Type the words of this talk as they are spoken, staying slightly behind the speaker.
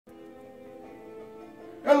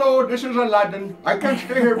Hello, this is Aladdin. I can't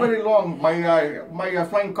stay here very long. My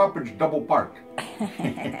flying carpet's double parked.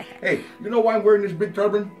 Hey, you know why I'm wearing this big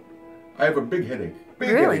turban? I have a big headache. Big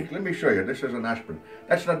headache. Let me show you. This is an aspirin.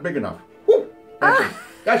 That's not big enough. Woo!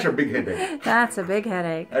 That's a big headache. That's a big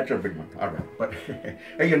headache. That's a big one. All right. But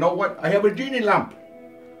hey, you know what? I have a genie lamp.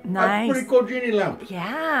 Nice. A pretty cool genie lamp.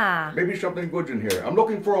 Yeah. Maybe something good's in here. I'm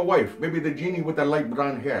looking for a wife. Maybe the genie with the light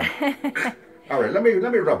brown hair. All right. Let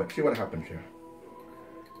me rub it. See what happens here.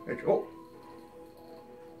 Ooh,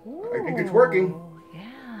 I think it's working.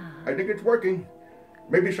 Yeah. I think it's working.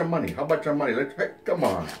 Maybe some money. How about some money? Hey, come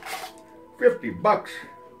on. $50.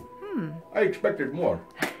 I expected more.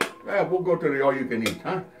 Yeah, we'll go to the all-you-can-eat,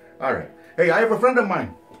 huh? All right. Hey, I have a friend of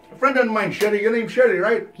mine. A friend of mine, Sherry. Your name's Sherry,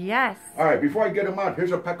 right? Yes. All right. Before I get him out,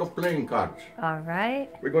 here's a pack of playing cards. All right.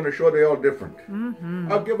 We're going to show they're all different.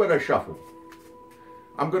 I'll give it a shuffle.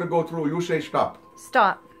 I'm going to go through. You say stop.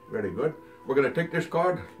 Stop. Very good. We're going to take this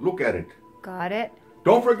card. Look at it. Got it.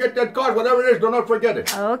 Don't forget that card. Whatever it is, do not forget it.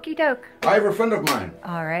 Okie doke. I have a friend of mine.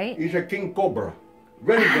 All right. He's a king cobra.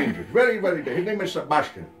 Very dangerous. Very, very dangerous. His name is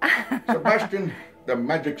Sebastian. Sebastian, the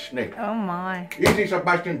magic snake. Oh my. Easy,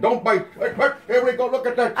 Sebastian. Don't bite. Here we go. Look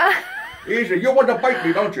at that. Easy. You want to bite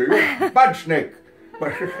me, don't you? You're a bad snake.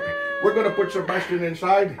 But we're going to put Sebastian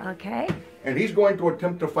inside. Okay. And he's going to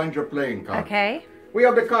attempt to find your playing card. Okay. We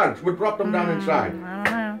have the cards. We'll drop them down inside. I don't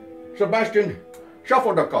know. Sebastian,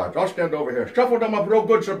 shuffle the cards. I'll stand over here. Shuffle them up real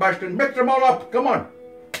good, Sebastian. Mix them all up. Come on.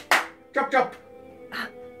 Chop, chop.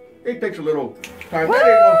 It takes a little time. There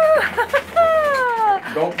you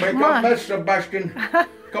go. Don't make a mess, Sebastian.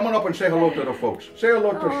 Come on up and say hello to the folks. Say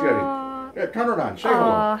hello to Sherry. Yeah, turn around. Say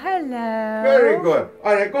hello. Oh, hello. Very good.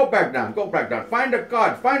 All right, go back down. Go back down. Find a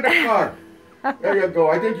card. Find a card. There you go.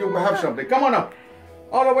 I think you have something. Come on up.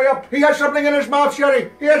 All the way up. He has something in his mouth,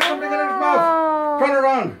 Sherry. He has something in his mouth. Turn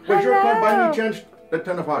around. Was your card by any chance the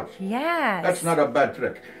 10 of hearts? Yes. That's not a bad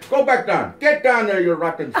trick. Go back down. Get down there, you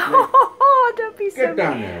rotten snake. Oh, don't be so Get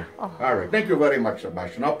down mean. there. Oh. All right. Thank you very much,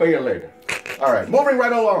 Sebastian. I'll pay you later. All right. Moving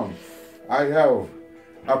right along. I have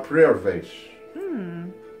a prayer vase.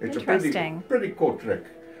 It's Interesting. a pretty cool trick.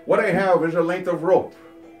 What I have is a length of rope.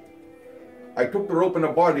 I took the rope in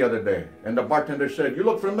a bar the other day, and the bartender said, "You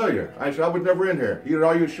look familiar." I said, "I was never in here." He said,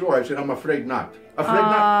 "Are you sure?" I said, "I'm afraid not." Afraid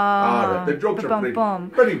not? All right. The jokes are pretty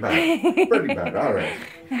bad. Pretty bad. All right.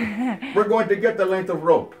 We're going to get the length of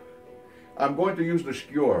rope. I'm going to use the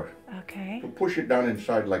skewer Okay. to push it down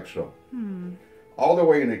inside like so. All the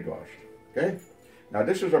way in it goes. Okay? Now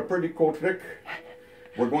this is a pretty cool trick.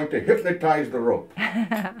 We're going to hypnotize the rope.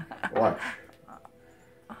 Watch.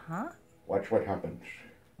 Watch what happens.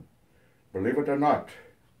 Believe it or not,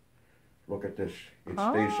 look at this. It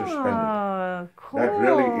stays suspended. Oh, cool. That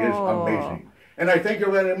really is amazing. And I thank you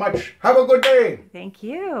very much. Have a good day. Thank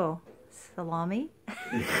you. Salami.